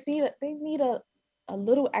 but they just need a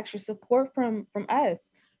little extra support from us,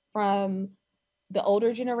 from the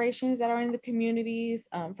older generations that are in the communities,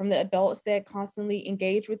 from the adults that constantly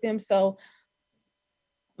engage with them. So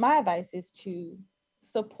my advice is to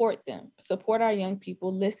support them, support our young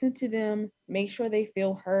people, listen to them, make sure they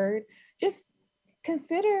feel heard. Just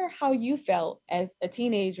consider how you felt as a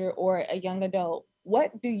teenager or a young adult.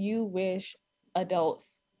 What do you wish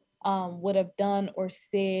adults would have done or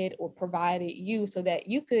said or provided you so that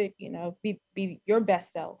you could, be your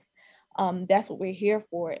best self? That's what we're here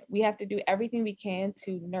for. We have to do everything we can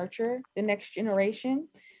to nurture the next generation.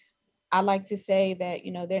 I like to say that,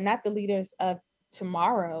 they're not the leaders of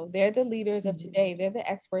tomorrow. They're the leaders of today. They're the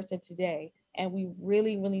experts of today. And we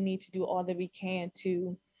really, really need to do all that we can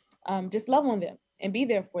to just love on them and be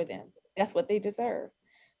there for them. That's what they deserve.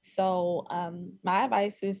 So my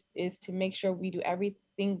advice is to make sure we do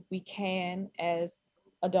everything we can as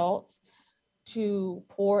adults to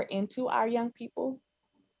pour into our young people,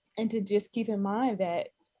 and to just keep in mind that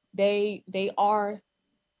they are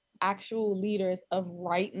actual leaders of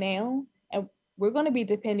right now, and we're going to be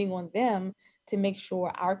depending on them to make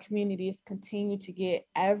sure our communities continue to get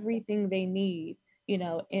everything they need,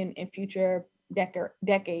 in future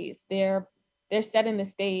decades. They're setting the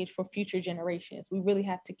stage for future generations. We really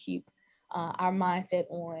have to keep our mindset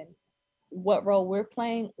on what role we're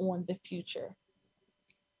playing on the future.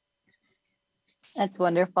 That's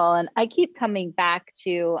wonderful. And I keep coming back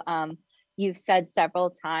to, you've said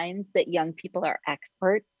several times that young people are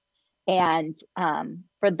experts. And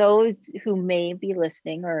for those who may be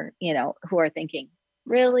listening or, who are thinking,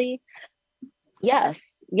 really?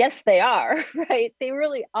 Yes, they are, right? They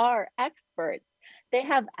really are experts. They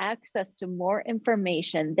have access to more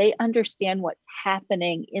information. They understand what's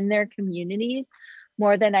happening in their communities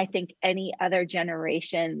more than I think any other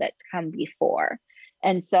generation that's come before.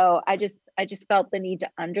 And so I just felt the need to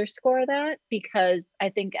underscore that, because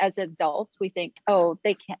I think as adults, we think, oh,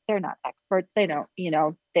 they're not experts. They don't,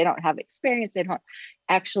 they don't have experience. They don't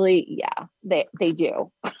actually, yeah, they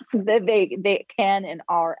do. they can and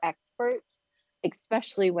are experts,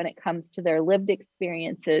 especially when it comes to their lived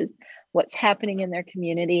experiences, what's happening in their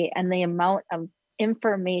community, and the amount of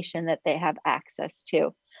information that they have access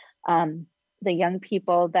to. The young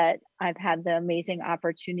people that I've had the amazing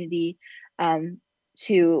opportunity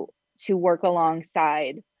to work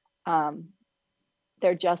alongside,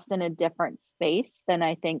 they're just in a different space than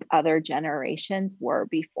I think other generations were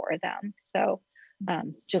before them. So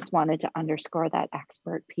just wanted to underscore that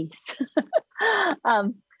expert piece.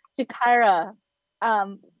 Jakira,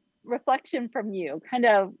 reflection from you,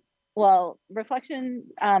 reflection,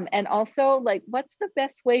 and also like, what's the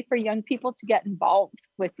best way for young people to get involved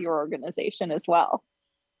with your organization as well?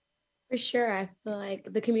 For sure. I feel like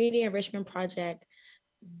the Community Enrichment Project,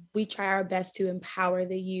 we try our best to empower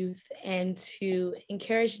the youth and to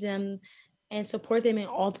encourage them and support them in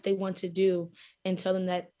all that they want to do, and tell them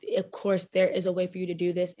that, of course, there is a way for you to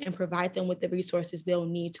do this, and provide them with the resources they'll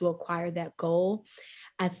need to acquire that goal.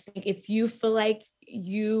 I think if you feel like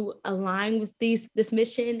you align with this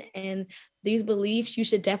mission and these beliefs, you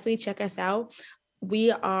should definitely check us out.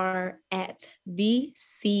 We are at the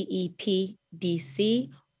CEPDC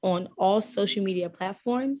on all social media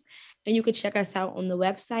platforms, and you can check us out on the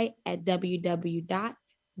website at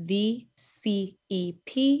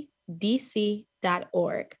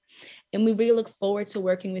www.thecepdc.org. And we really look forward to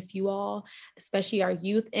working with you all, especially our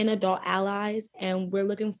youth and adult allies. And we're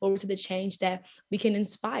looking forward to the change that we can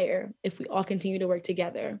inspire if we all continue to work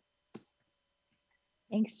together.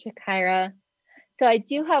 Thanks, Jakira. So I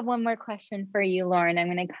do have one more question for you, Lauren.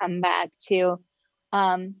 I'm going to come back to,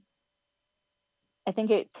 I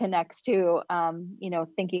think it connects to,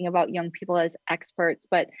 thinking about young people as experts.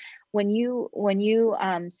 But when you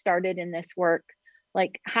started in this work,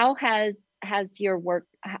 like how has your work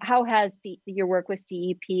with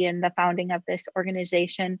CEP and the founding of this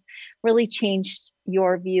organization really changed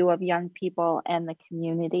your view of young people and the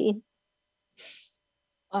community?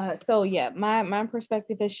 So yeah, my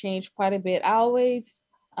perspective has changed quite a bit. I always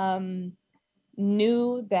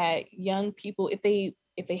knew that young people, if they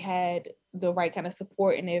had the right kind of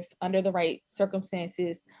support and if under the right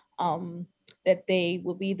circumstances, that they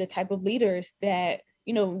will be the type of leaders that,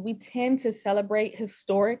 we tend to celebrate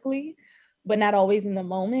historically, but not always in the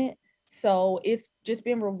moment. So it's just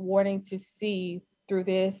been rewarding to see through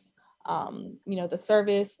this, the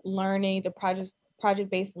service learning, the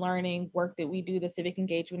project-based learning work that we do, the civic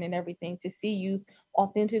engagement and everything, to see youth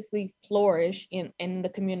authentically flourish in the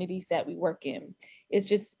communities that we work in.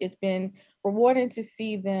 It's been rewarding to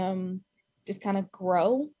see them just kind of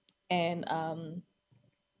grow and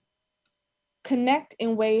connect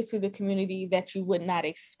in ways to the community that you would not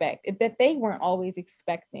expect, that they weren't always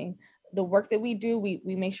expecting. The work that we do, we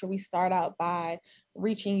make sure we start out by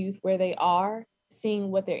reaching youth where they are,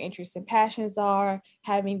 seeing what their interests and passions are,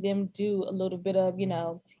 having them do a little bit of,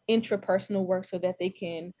 intrapersonal work so that they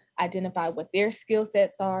can identify what their skill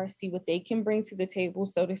sets are, see what they can bring to the table,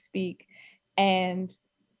 so to speak. And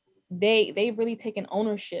they've really taken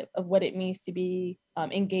ownership of what it means to be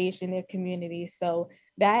engaged in their community. So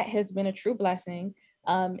that has been a true blessing.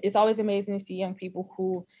 It's always amazing to see young people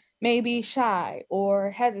who may be shy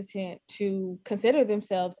or hesitant to consider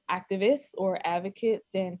themselves activists or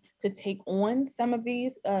advocates and to take on some of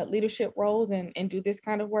these leadership roles and do this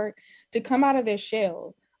kind of work, to come out of their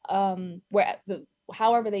shell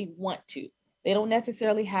however they want to. They don't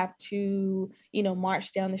necessarily have to,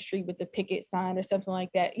 march down the street with the picket sign or something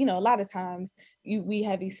like that. A lot of times we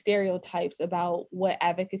have these stereotypes about what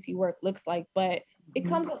advocacy work looks like, but it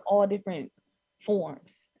comes in all different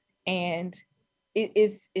forms. And it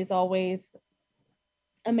is always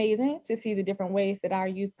amazing to see the different ways that our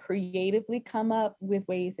youth creatively come up with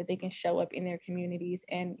ways that they can show up in their communities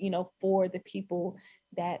and, for the people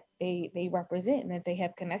that they represent and that they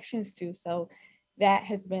have connections to. So that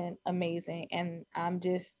has been amazing. And I'm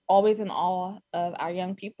just always in awe of our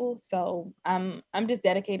young people. So I'm just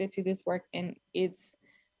dedicated to this work, and it's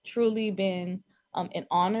truly been an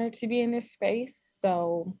honor to be in this space.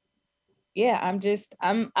 So yeah, I'm just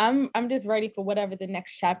ready for whatever the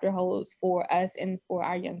next chapter holds for us and for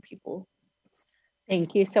our young people.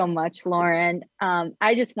 Thank you so much, Lauren.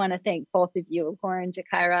 I just want to thank both of you, Lauren,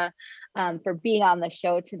 Jakira, for being on the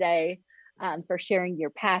show today, for sharing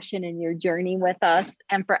your passion and your journey with us,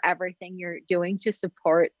 and for everything you're doing to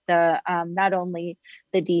support the not only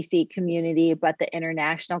the DC community, but the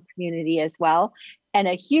international community as well. And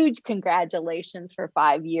a huge congratulations for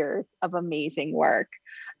 5 years of amazing work.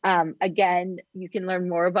 Again, you can learn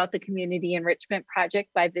more about the Community Enrichment Project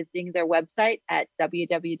by visiting their website at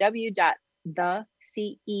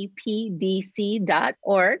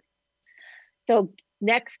www.thecepdc.org. So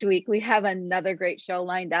next week, we have another great show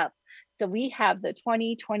lined up. So we have the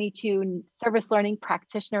 2022 Service Learning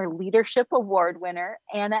Practitioner Leadership Award winner,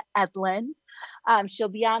 Anna Edlin. She'll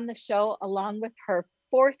be on the show along with her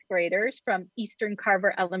 4th graders from Eastern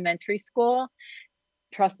Carver Elementary School.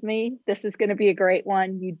 Trust me, this is going to be a great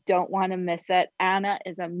one. You don't want to miss it. Anna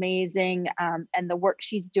is amazing, and the work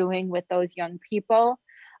she's doing with those young people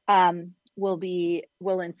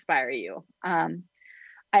will inspire you.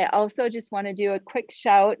 I also just want to do a quick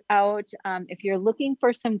shout out. If you're looking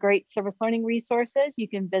for some great service learning resources, you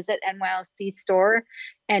can visit NYLC store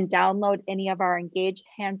and download any of our Engage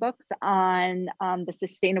handbooks on the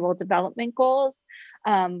Sustainable Development Goals.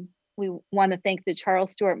 We want to thank the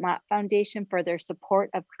Charles Stewart Mott Foundation for their support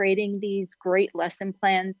of creating these great lesson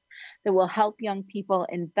plans that will help young people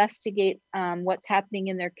investigate what's happening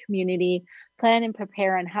in their community, plan and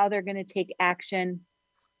prepare on how they're going to take action,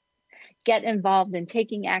 get involved in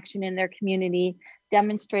taking action in their community,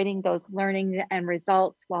 demonstrating those learnings and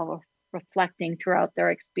results while reflecting throughout their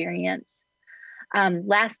experience.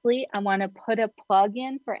 Lastly, I want to put a plug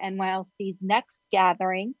in for NYLC's next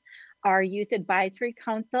gathering. Our Youth Advisory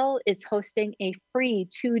Council is hosting a free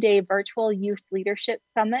 2-day virtual youth leadership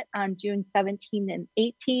summit on June 17 and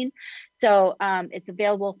 18. So it's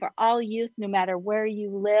available for all youth, no matter where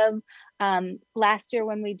you live. Last year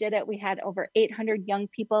when we did it, we had over 800 young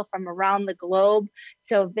people from around the globe.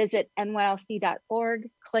 So visit nylc.org,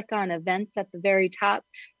 click on events at the very top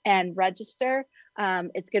and register.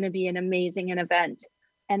 It's going to be an amazing event.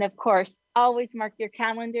 And of course, always mark your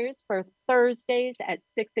calendars for Thursdays at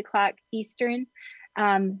 6 o'clock Eastern.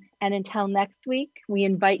 And until next week, we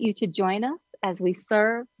invite you to join us as we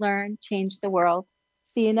serve, learn, change the world.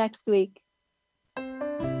 See you next week.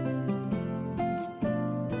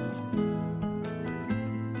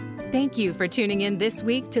 Thank you for tuning in this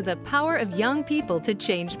week to the Power of Young People to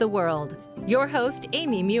Change the World. Your host,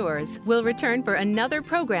 Amy Muirs, will return for another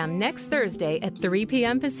program next Thursday at 3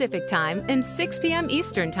 p.m. Pacific Time and 6 p.m.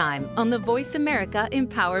 Eastern Time on the Voice America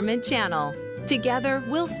Empowerment Channel. Together,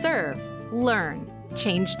 we'll serve, learn,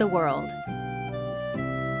 change the world.